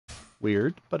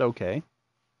Weird, but okay.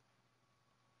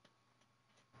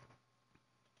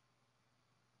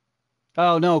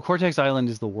 Oh no, Cortex Island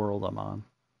is the world I'm on.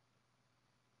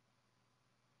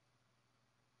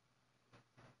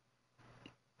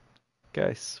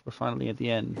 Guys, we're finally at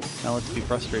the end. Now let's be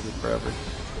frustrated forever.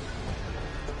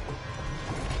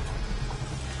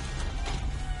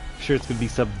 Sure, it's gonna be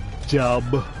some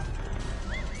dub.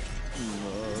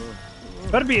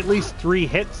 Better be at least 3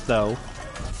 hits, though.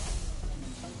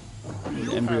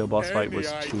 The embryo boss fight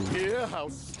was 2. Idea how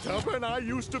stubborn I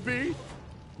used to be?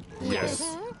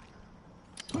 Yes.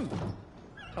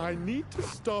 I need to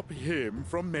stop him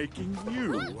from making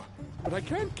you. But I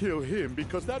can't kill him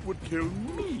because that would kill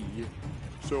me.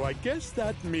 So I guess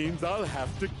that means I'll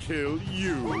have to kill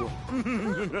you.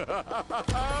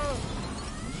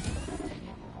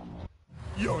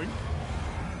 Yoink.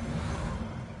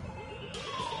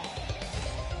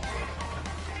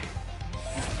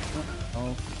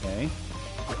 Okay.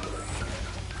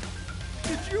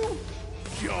 Did you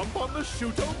jump on the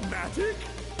shoot-o-matic?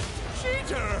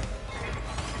 Cheater!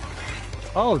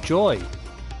 Oh, joy.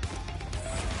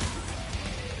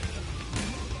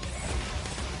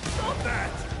 Stop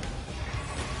that!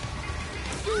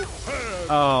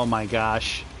 Oh my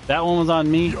gosh. That one was on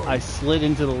me. I slid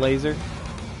into the laser.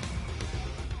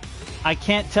 I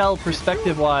can't tell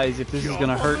perspective-wise if this is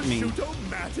gonna hurt me.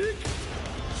 Shoot-o-matic?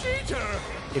 Cheater!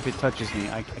 If it touches me,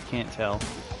 I can't tell.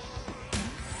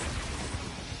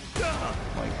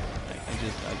 Like, I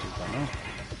just don't know.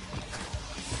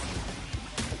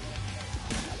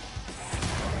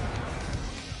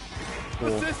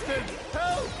 Cool. Assistant,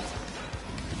 help!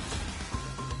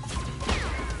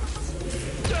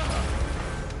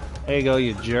 There you go,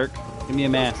 you jerk. Give me a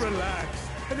mask. Relax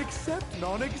and accept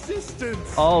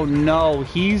non-existence. Oh no,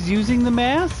 he's using the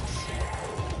masks?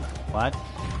 What?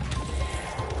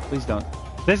 Please don't.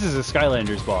 This is a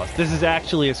Skylanders boss. This is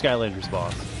actually a Skylanders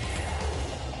boss.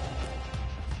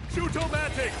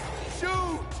 Shoot-o-matic!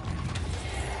 Shoot!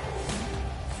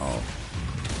 Oh.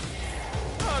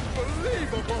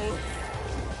 Unbelievable!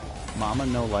 Mama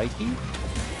no likey?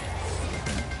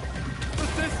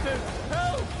 Assistant,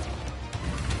 help!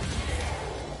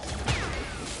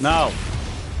 No.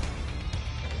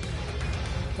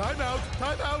 Time out!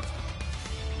 Time out!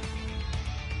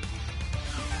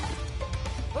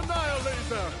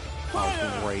 Annihilator! Fire!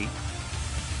 Oh, great.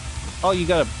 Oh, you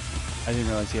got a... I didn't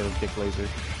realize you had a dick laser.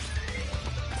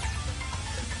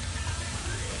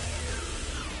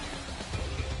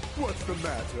 What's the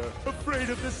matter? Afraid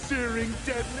of the searing,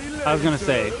 deadly laser? I was gonna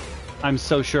say, I'm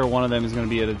so sure one of them is gonna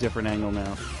be at a different angle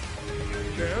now.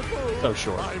 Careful! So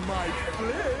sure. I might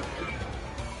flip!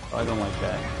 I don't like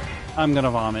that. I'm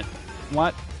gonna vomit.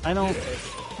 What? I don't...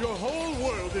 Your whole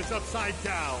world is upside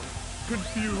down.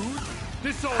 Confused?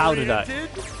 Disoriented? How did I?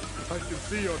 I can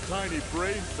see your tiny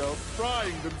brain cells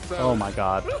frying themselves. Oh my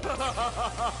god.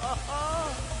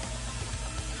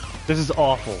 This is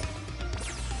awful.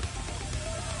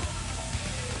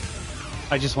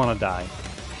 I just want to die.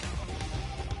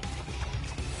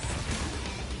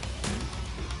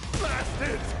 Blast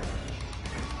it!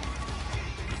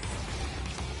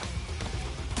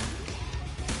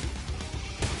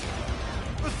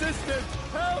 Assistant,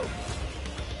 help!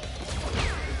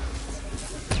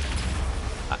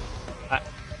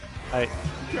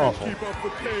 Awful. Keep up the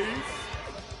pace.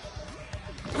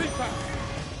 Feedback.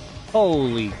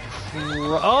 Holy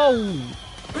oh!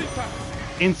 Feedback.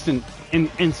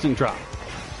 Instant drop.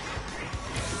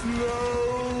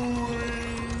 Slowing.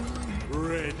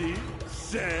 Ready,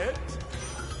 set.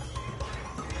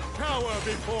 Power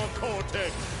before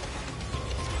Cortex.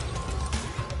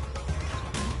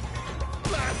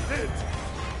 Blast it!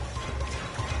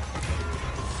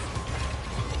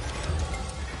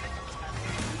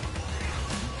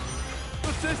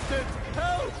 Assistant,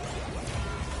 help!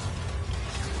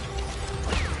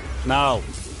 No.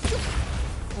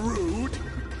 Rude.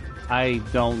 I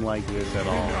don't like this at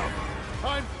all. Enough.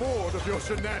 I'm bored of your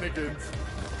shenanigans.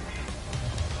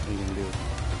 What are you gonna do?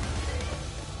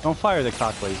 Don't fire the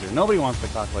cock laser. Nobody wants the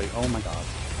cock laser. Oh my god.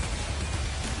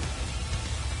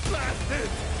 Blast it!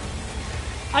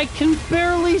 I can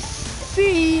barely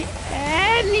see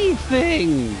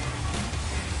anything!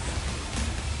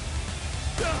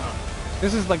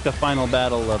 This is like the final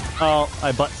battle of... Oh,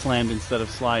 I butt slammed instead of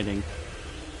sliding.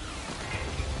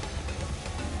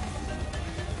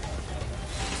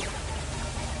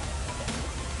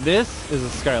 This is a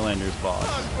Skylanders boss.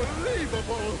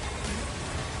 Unbelievable!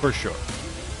 For sure.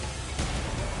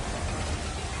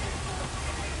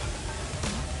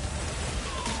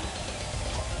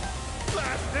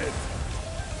 Blast it!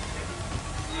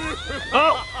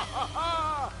 Oh!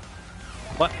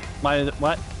 What?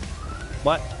 What?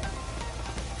 What?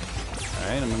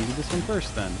 Alright, I'm gonna do this one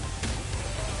first then.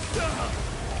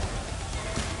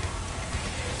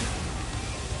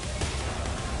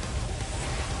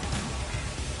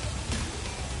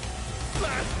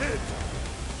 Blast it!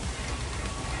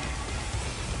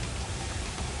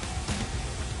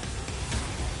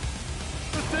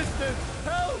 Assistance!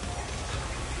 Help!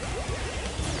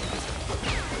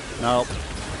 Nope.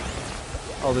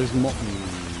 Oh, there's more.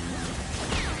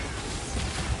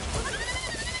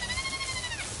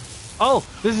 Oh,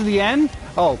 this is the end?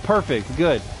 Oh, perfect.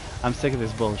 Good. I'm sick of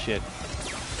this bullshit.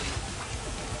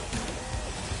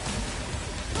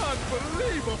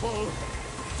 Unbelievable!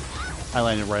 I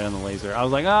landed right on the laser. I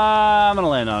was like, I'm gonna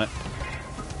land on it.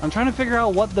 I'm trying to figure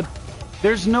out what the...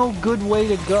 There's no good way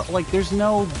to go. Like, there's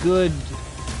no good...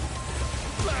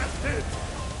 Blast it!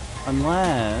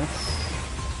 Unless...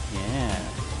 Yeah.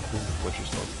 This is what you're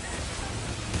supposed to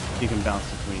do. You can bounce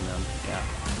between them. Yeah.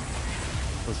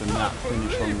 Supposed to not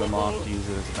finish one of them off to use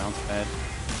it as a bounce pad.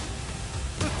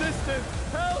 Assistance!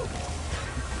 Help!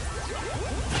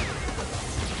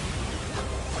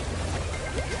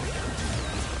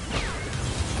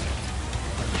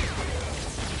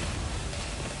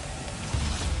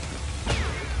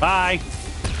 Bye!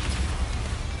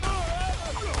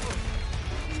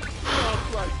 Not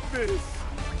like this!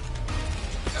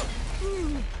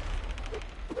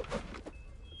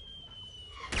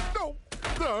 No!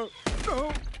 No!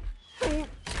 No!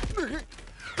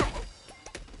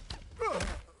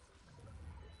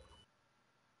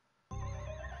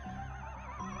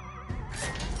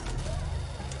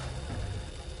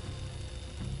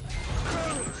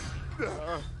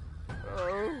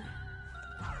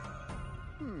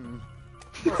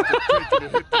 Must have taken a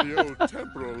hit to the old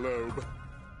temporal lobe.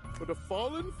 But a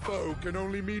fallen foe can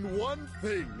only mean one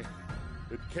thing.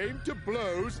 It came to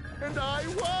blows, and I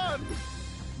won!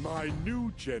 My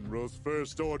new general's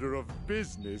first order of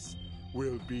business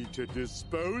will be to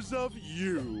dispose of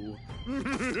you. We are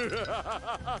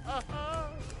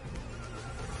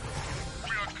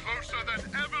closer than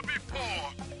ever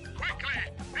before. Quickly,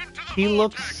 into the He vortex.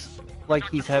 looks like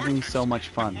he's having so much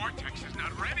fun. The vortex is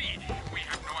not ready. We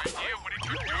have no idea what it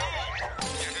could do.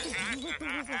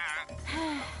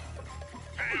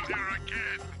 Failure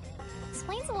again.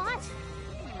 Explains a lot.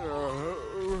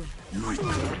 You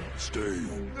stay.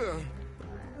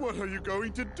 What are you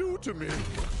going to do to me?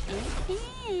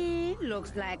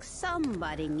 Looks like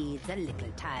somebody needs a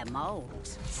little time out.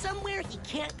 Somewhere he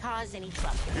can't cause any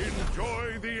trouble.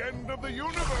 Enjoy the end of the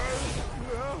universe.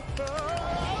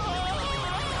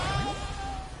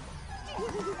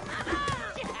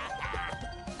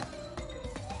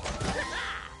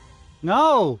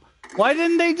 No! Why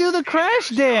didn't they do the crash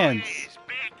dance? Is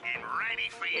back and ready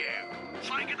for you.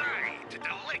 Say good day to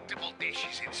delectable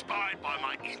dishes inspired by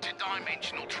my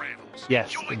interdimensional travels.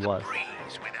 Yes, Enjoy it the was.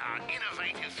 breeze with our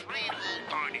innovative 3-in-1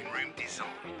 dining room design.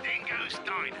 Dingo's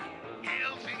Diner.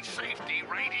 Health and safety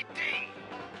rated D.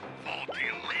 For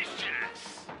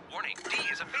delicious. Warning, D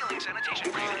is a failing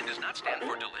sanitation grade and does not stand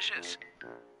for delicious.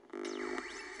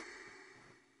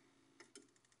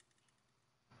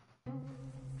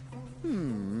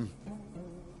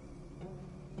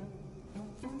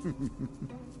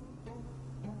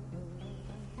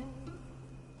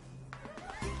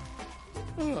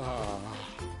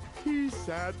 Peace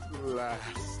at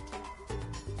last.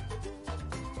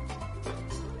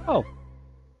 Oh.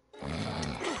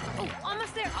 Oh,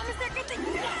 almost there, good thing.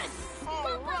 Yes!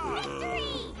 Victory!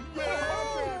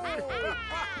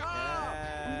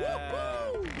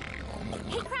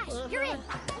 Hey, Crash, you're in.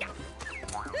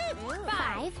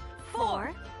 5,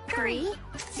 4, 3,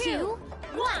 2,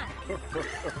 1.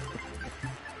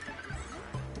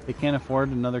 They can't afford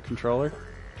another controller?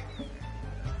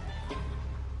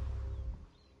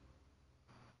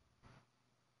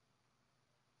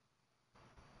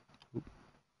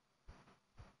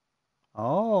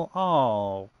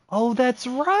 Oh, that's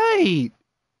right!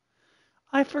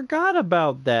 I forgot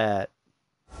about that.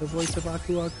 The voice of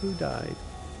Aku Aku died.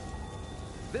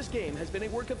 This game has been a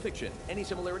work of fiction. Any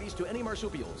similarities to any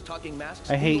marsupials, talking masks,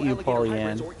 I hate evil you, alligator Polly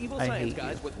hybrids, Ann. or evil I science hate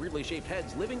guys you. with weirdly shaped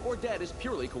heads, living or dead, is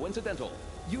purely coincidental.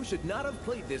 You should not have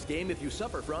played this game if you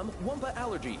suffer from Wumpa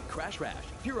allergy, crash rash,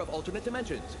 fear of alternate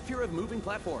dimensions, fear of moving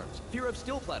platforms, fear of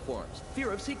still platforms,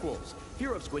 fear of sequels,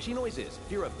 fear of squishy noises,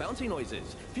 fear of bouncy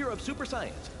noises, fear of super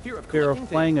science, fear of Fear of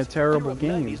collecting playing a things, terrible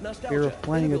fear of game. 90s nostalgia, Fear of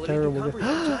playing a inability to terrible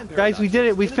comprehend game. time Guys, we did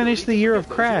it. We paradoxes, finished the inability year to of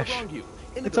forgive those who have Crash. wronged you,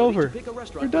 It's over. To pick a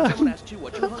restaurant We're when done. someone asks you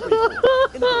what you're hungry for.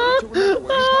 Inability to remember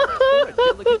where you parked or a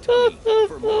delicate tummy.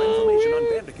 For more information on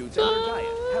bandicoots and their diet,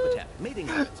 habitat, mating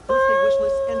habits, birthday wish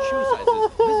lists, and shoe sizes,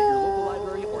 visit your local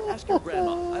library or ask your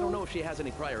grandma. I don't know if she has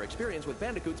any prior experience with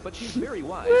bandicoots, but she's very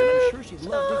wise, and I'm sure she'd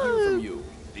love to hear from you.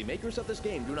 The makers of this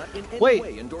game do not in any way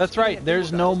Wait, endorse that's right. any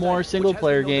There's no active more diet,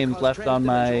 single-player which has been known games to left cause on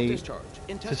my transdimensional discharge, to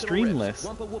intestinal stream rifts, list.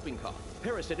 wampa whooping cough,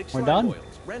 parasitic We're slime done.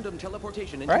 boils, random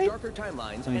teleportation into Right? darker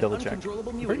timelines, Let me and double check.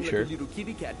 uncontrollable I'm mewing pretty like sure. a little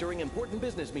kitty cat during important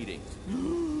business meetings.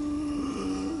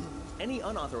 Any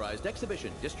unauthorized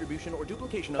exhibition, distribution, or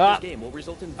duplication of this game will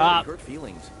result in very hurt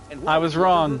feelings. And I was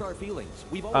wrong. hurt our feelings.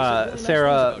 We've always said really nice things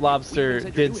Sarah about you. Lobster We even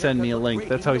said your did new send me a haircut link. looked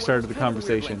That's great, how we even though it started was the kind of a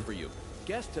weird conversation. length for you.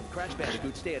 Guests of Crash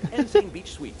Bandicoot stay at Insane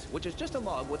Beach Suites, which is just a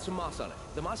log with some moss on it.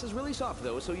 The moss is really soft,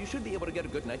 though, so you should be able to get a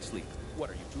good night's sleep.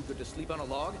 What, are you too good to sleep on a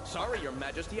log? Sorry, Your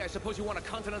Majesty, I suppose you want a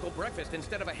continental breakfast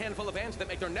instead of a handful of ants that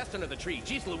make their nest under the tree.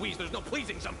 Jeez Louise, there's no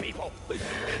pleasing some people.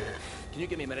 Can you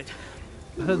give me a minute?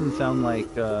 That doesn't sound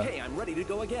like, Okay, I'm ready to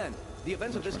go again. The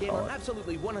events of this game are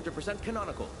absolutely 100%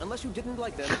 canonical, unless you didn't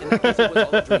like them, in that case it was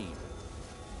all a dream.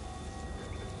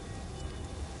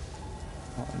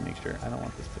 oh, let me make sure. I don't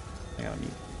want this to... I gotta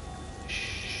mute.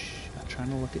 Shh. I'm trying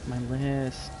to look at my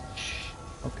list. Shh.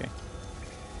 Okay.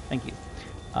 Thank you.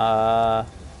 No,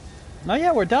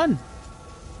 yeah, we're done.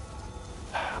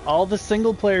 All the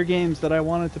single-player games that I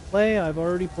wanted to play, I've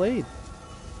already played.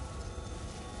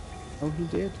 Oh, he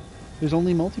did. There's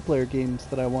only multiplayer games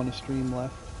that I want to stream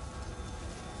left.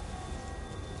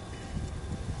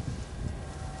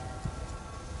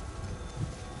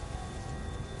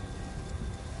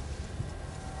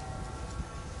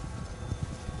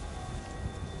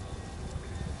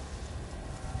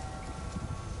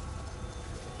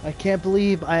 I can't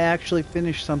believe I actually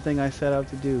finished something I set out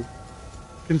to do.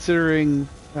 Considering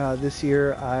this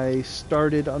year I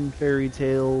started on Fairy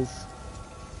Tales,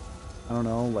 I don't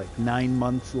know, like 9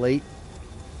 months late.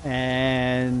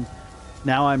 And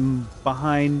now I'm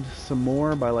behind some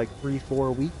more by like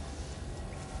 3-4 weeks.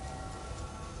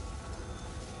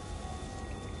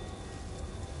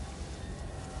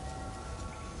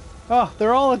 Oh,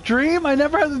 they're all a dream? I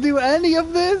never had to do any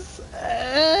of this?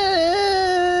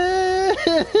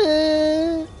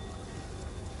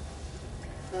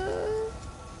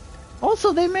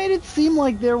 Also, they made it seem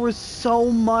like there was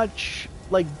so much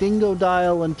like Dingo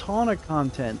Dial and Tonic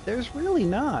content. There's really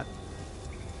not.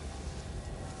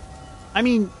 I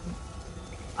mean,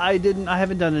 I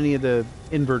haven't done any of the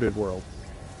inverted worlds.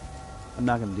 I'm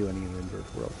not going to do any of the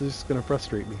inverted worlds. It's just going to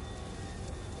frustrate me.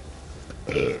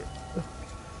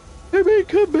 I may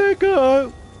come back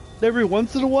every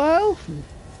once in a while.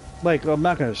 Like, I'm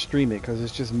not going to stream it because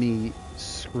it's just me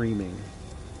screaming.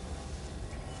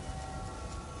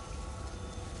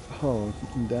 Oh,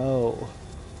 no.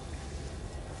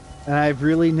 And I've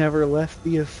really never left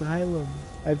the asylum.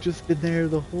 I've just been there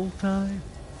the whole time.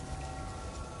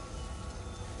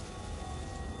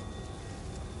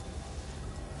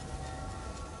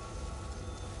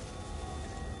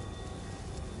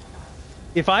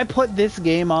 If I put this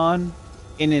game on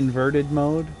in inverted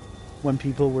mode when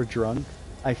people were drunk,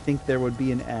 I think there would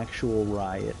be an actual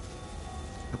riot.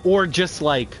 Or just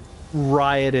like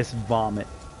riotous vomit.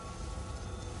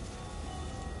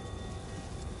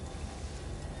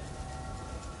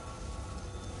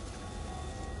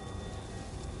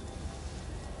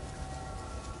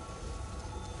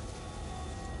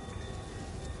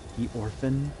 The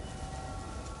Orphan.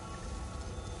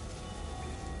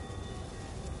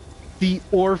 The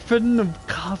Orphan of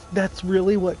that's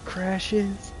really what Crash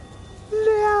is?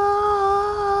 No!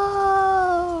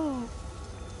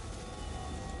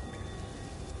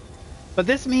 But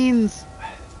this means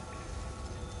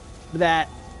that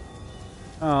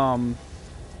I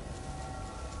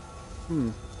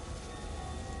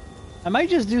might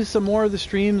just do some more of the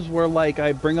streams where like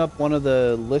I bring up one of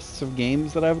the lists of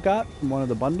games that I've got from one of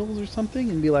the bundles or something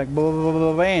and be like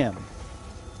bam.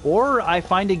 Or I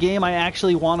find a game I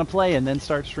actually want to play and then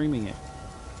start streaming it.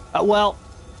 I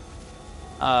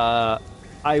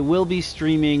will be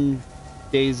streaming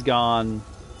Days Gone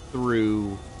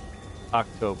through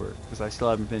October because I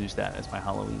still haven't finished that as my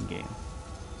Halloween game.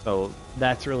 So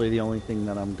that's really the only thing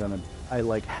that I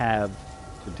like have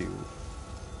to do.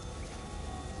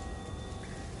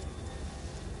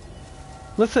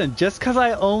 Listen, just because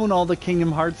I own all the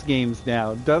Kingdom Hearts games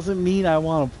now doesn't mean I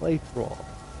want to play through all.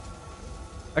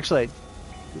 Actually,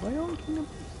 do I own Kingdom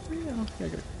Hearts 3? I don't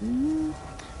think I got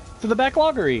to the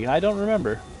backloggery. I don't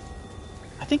remember.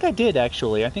 I think I did,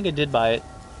 actually. I think I did buy it.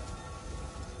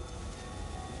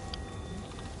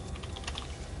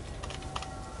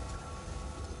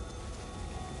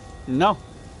 No.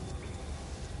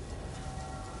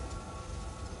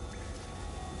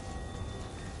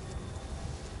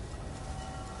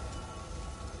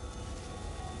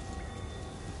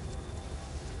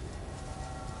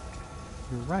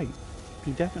 You're right.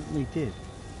 He definitely did.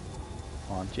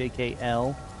 On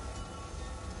JKL.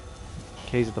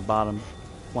 K's at the bottom.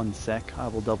 1 sec. I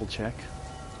will double check.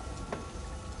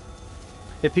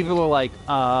 If people are like,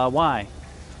 why?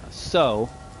 So,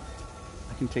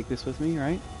 I can take this with me,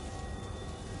 right?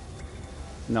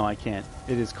 No, I can't.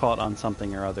 It is caught on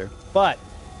something or other. But,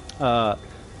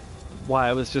 why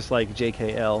I was just like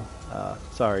JKL.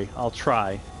 Sorry, I'll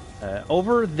try.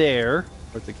 Over there,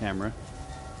 where's the camera?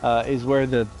 Is where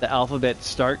the alphabet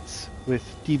starts with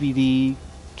DVD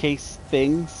case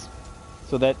things.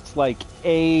 So that's like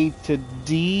A to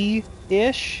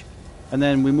D-ish. And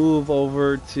then we move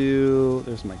over to...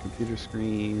 There's my computer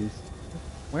screens.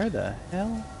 Where the hell?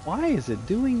 Why is it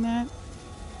doing that?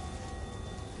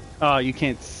 Oh, you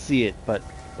can't see it, but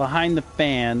behind the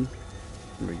fan...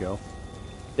 Here we go.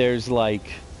 There's like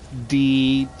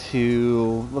D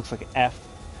to... Looks like F.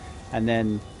 And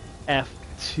then F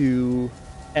to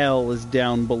L is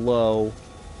down below.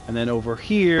 And then over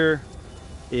here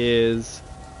is...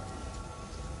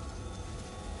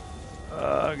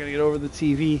 I gotta get over the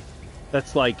TV.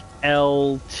 That's like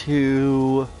L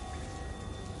to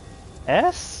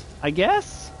S, I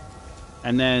guess?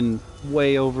 And then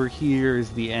way over here is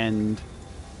the end.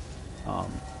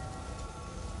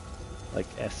 Like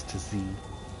S to Z.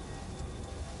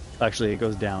 Actually, it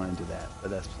goes down into that, but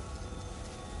that's...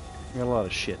 I got a lot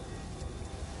of shit.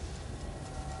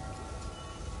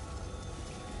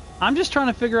 I'm just trying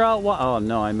to figure out why... Oh,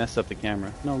 no, I messed up the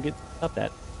camera. No, stop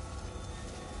that.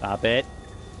 Stop it.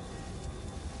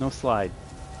 No slide.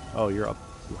 Oh, you're up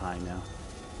too high now.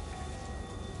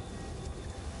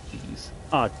 Jeez.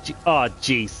 Oh,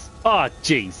 jeez. Oh,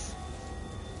 jeez.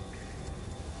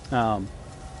 Gotta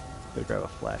grab a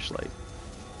flashlight.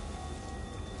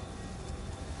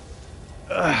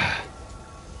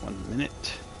 1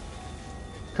 minute.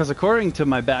 Because according to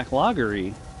my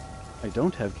backloggery, I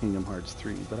don't have Kingdom Hearts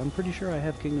 3, but I'm pretty sure I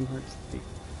have Kingdom Hearts 3.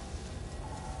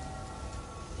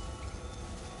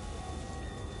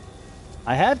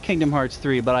 I have Kingdom Hearts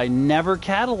 3, but I never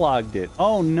cataloged it.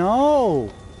 Oh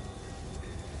no!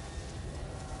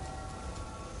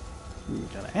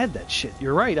 Gotta add that shit.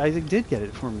 You're right, Isaac did get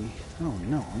it for me. Oh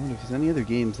no, I wonder if there's any other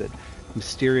games that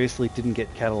mysteriously didn't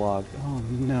get cataloged. Oh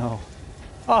no.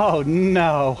 Oh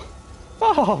no.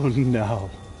 Oh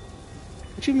no.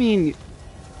 What you mean,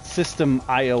 system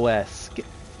iOS?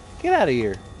 Get out of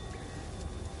here.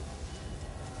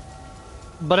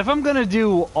 But if I'm gonna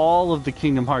do all of the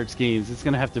Kingdom Hearts games, it's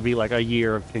gonna have to be like a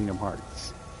year of Kingdom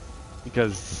Hearts.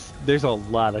 Because there's a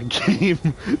lot of game.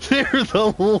 There's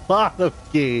a lot of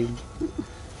game.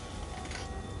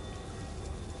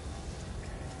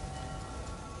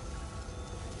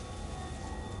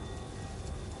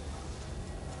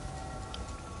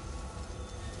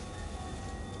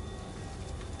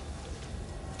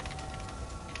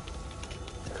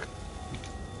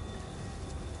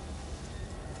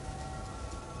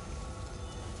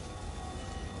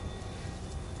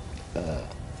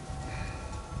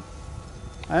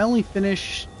 I only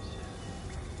finished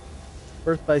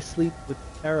Birth by Sleep with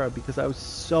Terra because I was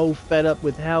so fed up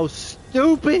with how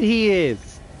stupid he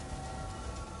is.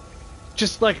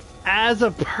 Just like, as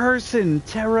a person,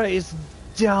 Terra is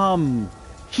dumb.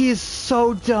 He is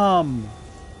so dumb.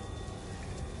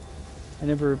 I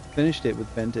never finished it with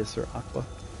Ventus or Aqua.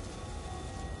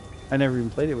 I never even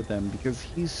played it with them because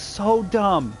he's so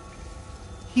dumb.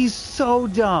 He's so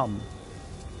dumb.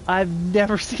 I've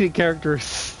never seen a character as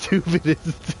stupid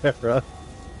as Terra.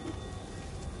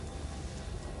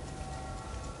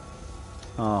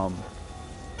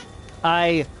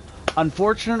 I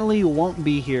unfortunately won't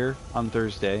be here on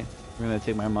Thursday. We're gonna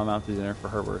take my mom out to dinner for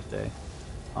her birthday.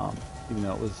 Even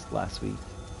though it was last week.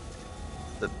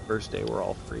 It's the first day we're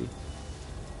all free.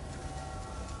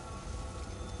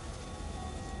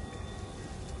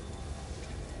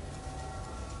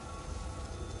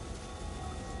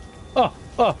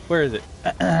 Oh, where is it?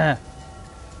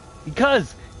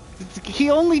 Because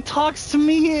he only talks to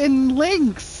me in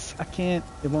links. I can't.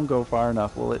 It won't go far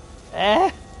enough, will it?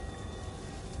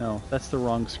 No, that's the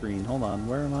wrong screen. Hold on.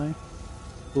 Where am I?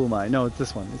 Who am I? No, it's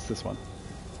this one. It's this one.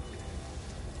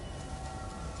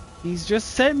 He's just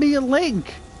sent me a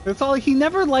link. That's all. He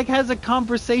never like has a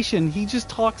conversation. He just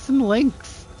talks in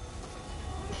links.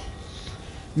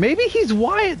 Maybe he's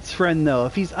Wyatt's friend though.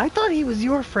 I thought he was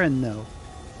your friend though.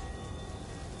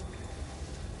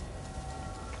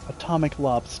 Atomic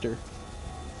Lobster.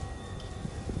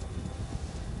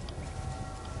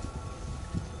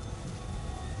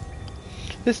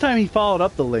 This time he followed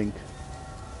up the link.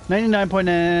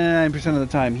 99.99% of the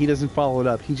time he doesn't follow it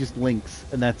up. He just links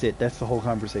and that's it. That's the whole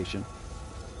conversation.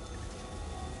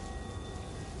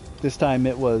 This time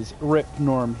it was Rip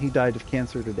Norm. He died of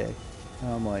cancer today.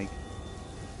 And I'm like,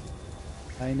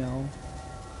 I know.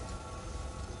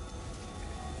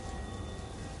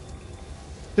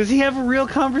 Does he have real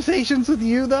conversations with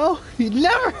you, though? He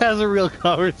never has a real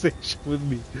conversation with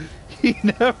me. He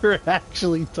never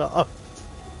actually talks.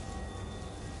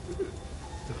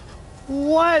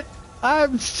 What?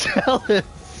 I'm jealous.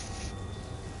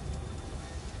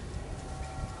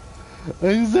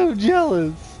 I'm so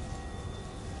jealous.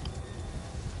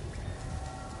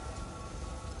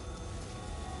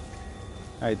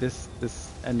 Alright, this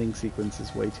ending sequence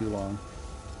is way too long.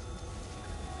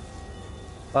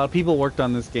 A lot of people worked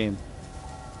on this game.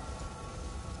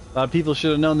 A lot of people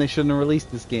should have known they shouldn't have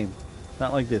released this game.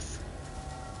 Not like this.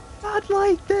 Not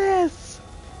like this!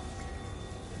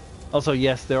 Also,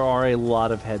 yes, there are a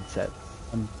lot of headsets.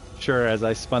 I'm sure as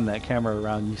I spun that camera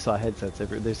around, you saw headsets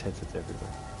everywhere. There's headsets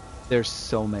everywhere. There's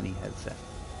so many headsets.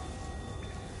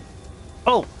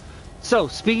 Oh! So,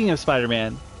 speaking of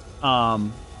Spider-Man,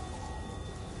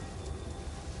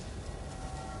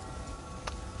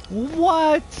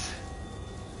 what?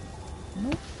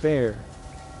 No fair.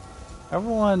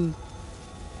 Everyone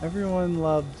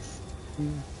loves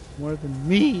you more than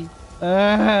me.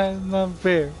 Not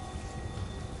fair.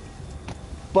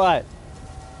 But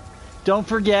don't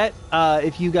forget,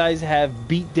 if you guys have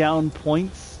beatdown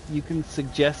points, you can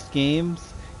suggest games.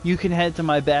 You can head to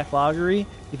my backloggery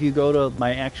if you go to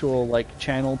my actual like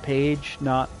channel page.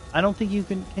 I don't think you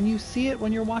can. Can you see it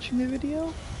when you're watching the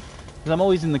video? Because I'm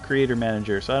always in the creator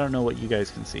manager, so I don't know what you guys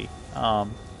can see. Let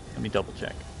me double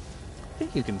check. I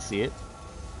think you can see it.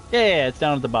 Yeah, it's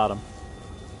down at the bottom.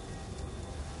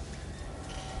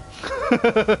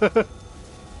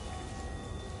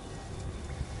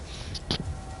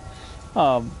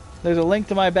 There's a link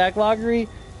to my backloggery.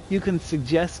 You can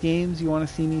suggest games you want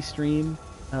to see me stream,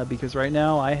 because right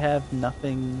now I have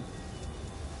nothing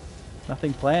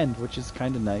planned, which is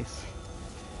kind of nice.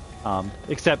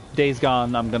 Except Days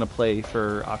Gone I'm gonna play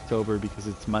for October because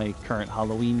it's my current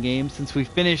Halloween game. Since we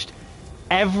finished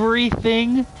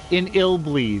everything in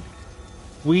Illbleed,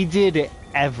 we did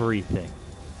everything.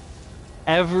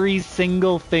 Every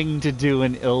single thing to do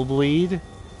in Illbleed,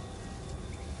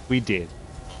 we did.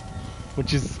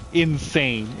 Which is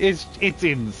insane. It's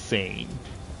insane.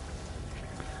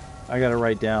 I gotta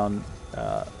write down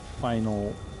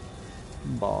final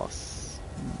boss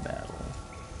battle.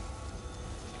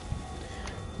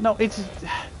 No,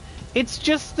 it's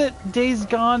just that Days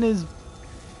Gone is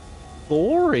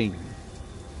boring.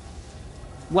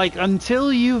 Like,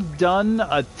 until you've done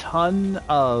a ton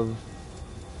of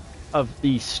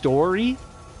the story,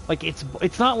 like it's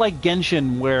not like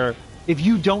Genshin where if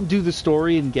you don't do the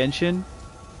story in Genshin,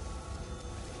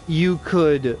 you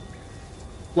could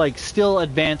like still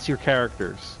advance your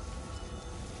characters.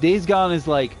 Days Gone is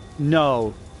like,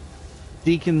 no,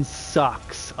 Deacon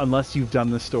sucks unless you've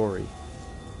done the story.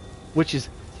 Which is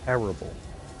terrible.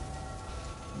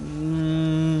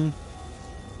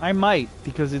 I might,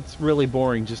 because it's really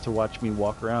boring just to watch me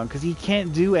walk around, because he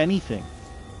can't do anything.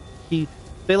 They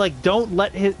like don't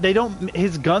let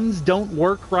his guns don't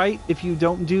work right if you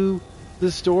don't do the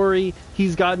story.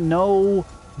 He's got no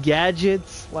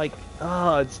gadgets. Like,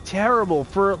 it's terrible.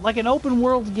 For like an open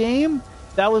world game,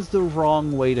 that was the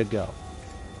wrong way to go.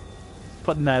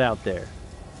 Putting that out there.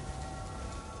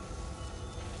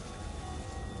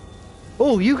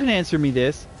 Oh, you can answer me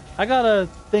this. I got a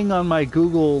thing on my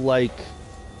Google, like,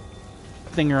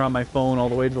 thinger on my phone all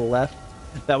the way to the left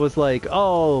that was like,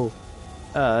 oh,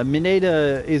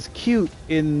 Mineta is cute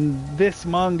in this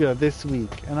manga this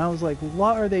week. And I was like,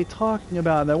 what are they talking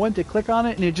about? And I went to click on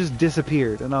it and it just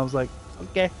disappeared. And I was like,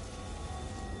 okay.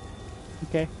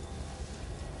 Okay.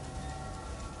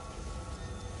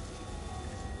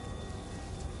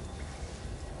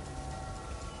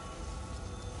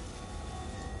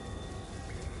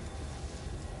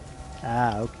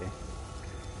 Ah, okay.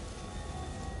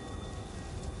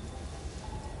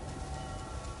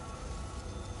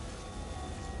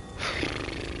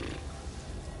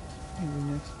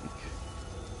 Maybe next week.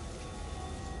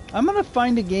 I'm gonna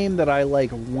find a game that I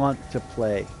like want to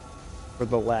play for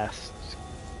the last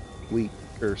week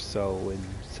or so in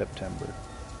September.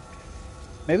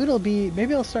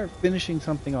 Maybe I'll start finishing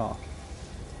something off.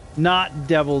 Not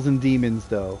Devils and Demons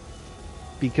though,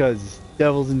 because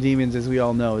Devils and Demons, as we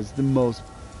all know, is the most,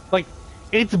 like,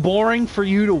 it's boring for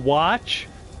you to watch,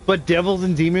 but Devils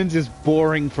and Demons is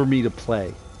boring for me to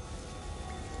play.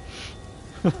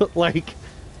 Like,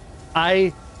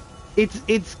 I'm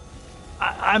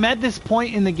at this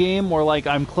point in the game where, like,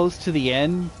 I'm close to the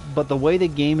end, but the way the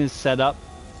game is set up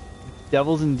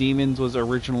Devils and Demons was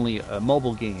originally a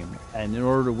mobile game, and in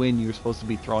order to win, you were supposed to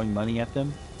be throwing money at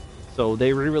them. So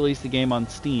they re-released the game on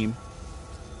Steam.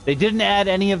 They didn't add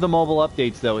any of the mobile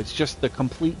updates, though. It's just the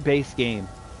complete base game,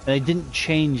 and they didn't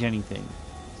change anything.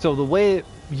 So the way it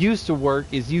used to work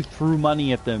is you threw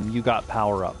money at them, you got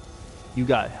power-ups. You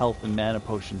got health and mana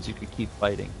potions, you could keep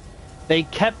fighting. They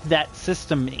kept that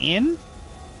system in,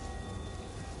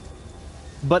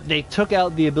 but they took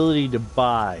out the ability to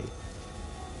buy.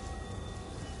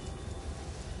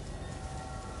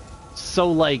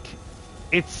 So, like,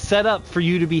 it's set up for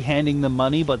you to be handing them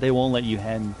money, but they won't let you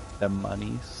hand them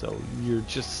money. So you're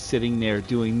just sitting there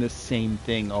doing the same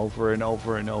thing over and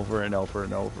over and over and over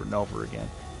and over and over again.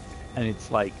 And it's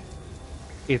like,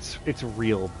 it's a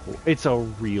real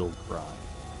grind.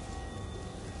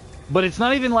 But it's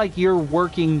not even like you're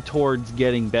working towards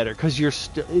getting better, because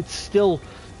it's still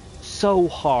so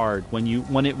hard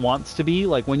when it wants to be.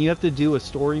 Like when you have to do a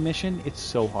story mission, it's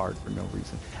so hard for no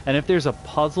reason. And if there's a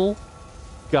puzzle,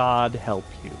 God help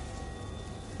you.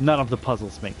 None of the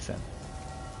puzzles make sense.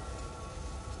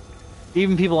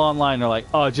 Even people online are like,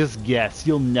 oh, just guess.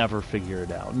 You'll never figure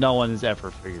it out. No one has ever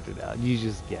figured it out. You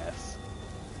just guess.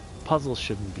 Puzzles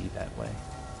shouldn't be that way.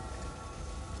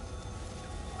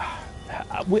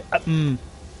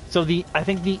 So I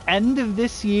think the end of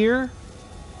this year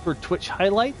for Twitch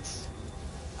highlights,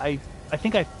 I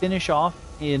think I finish off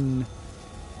in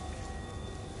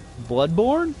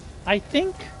Bloodborne, I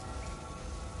think.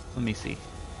 Let me see.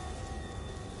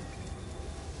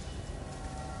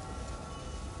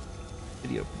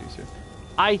 Video producer.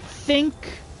 I think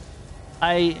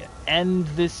I end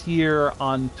this year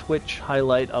on Twitch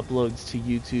highlight uploads to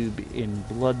YouTube in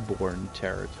Bloodborne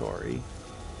territory.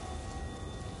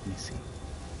 Let me see.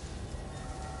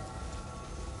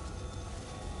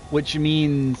 Which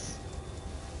means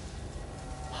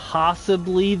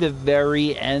possibly the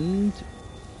very end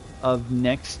of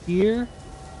next year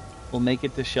we'll make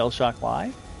it to Shell Shock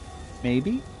Live.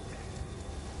 Maybe.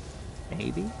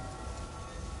 Maybe.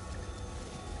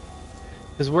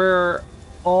 Because we're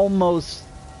almost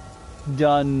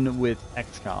done with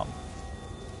XCOM.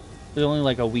 There's only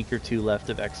like a week or two left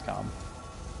of XCOM.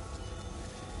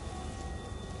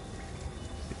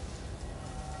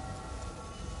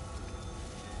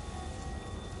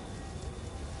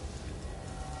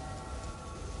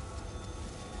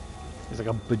 There's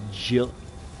like a bajillion.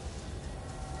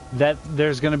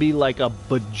 There's gonna be like a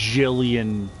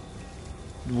bajillion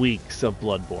weeks of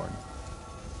Bloodborne.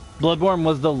 Bloodborne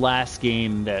was the last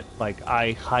game that like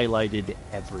I highlighted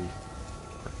every.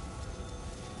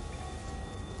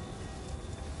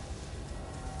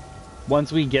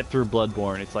 Once we get through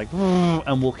Bloodborne, it's like,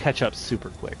 and we'll catch up super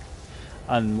quick,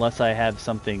 unless I have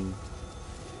something.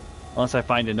 Unless I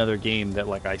find another game that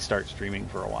like I start streaming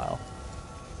for a while.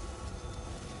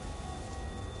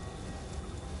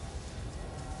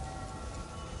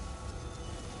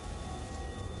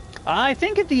 I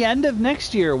think at the end of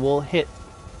next year we'll hit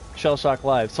Shell Shock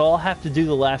Live, so I'll have to do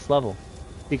the last level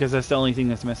because that's the only thing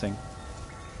that's missing.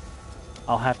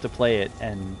 I'll have to play it,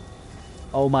 and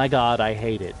oh my god, I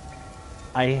hate it.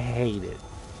 I hate it.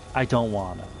 I don't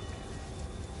wanna.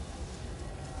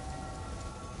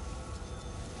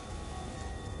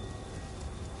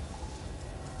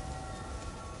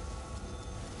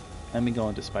 Let me go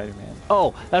into Spider-Man.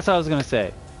 Oh, that's what I was gonna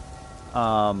say.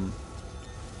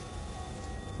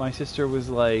 My sister was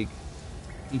like,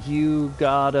 you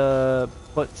gotta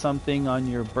put something on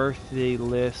your birthday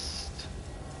list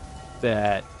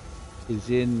that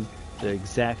is in the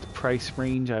exact price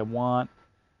range I want,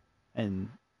 and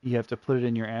you have to put it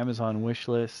in your Amazon wish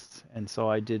list. And so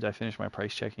I did. I finished my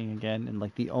price checking again, and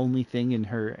like the only thing in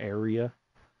her area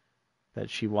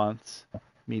that she wants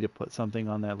me to put something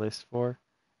on that list for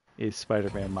is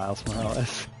Spider-Man Miles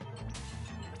Morales.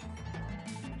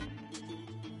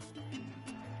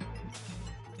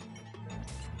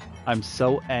 I'm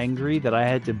so angry that I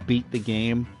had to beat the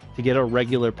game to get a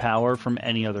regular power from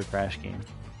any other Crash game.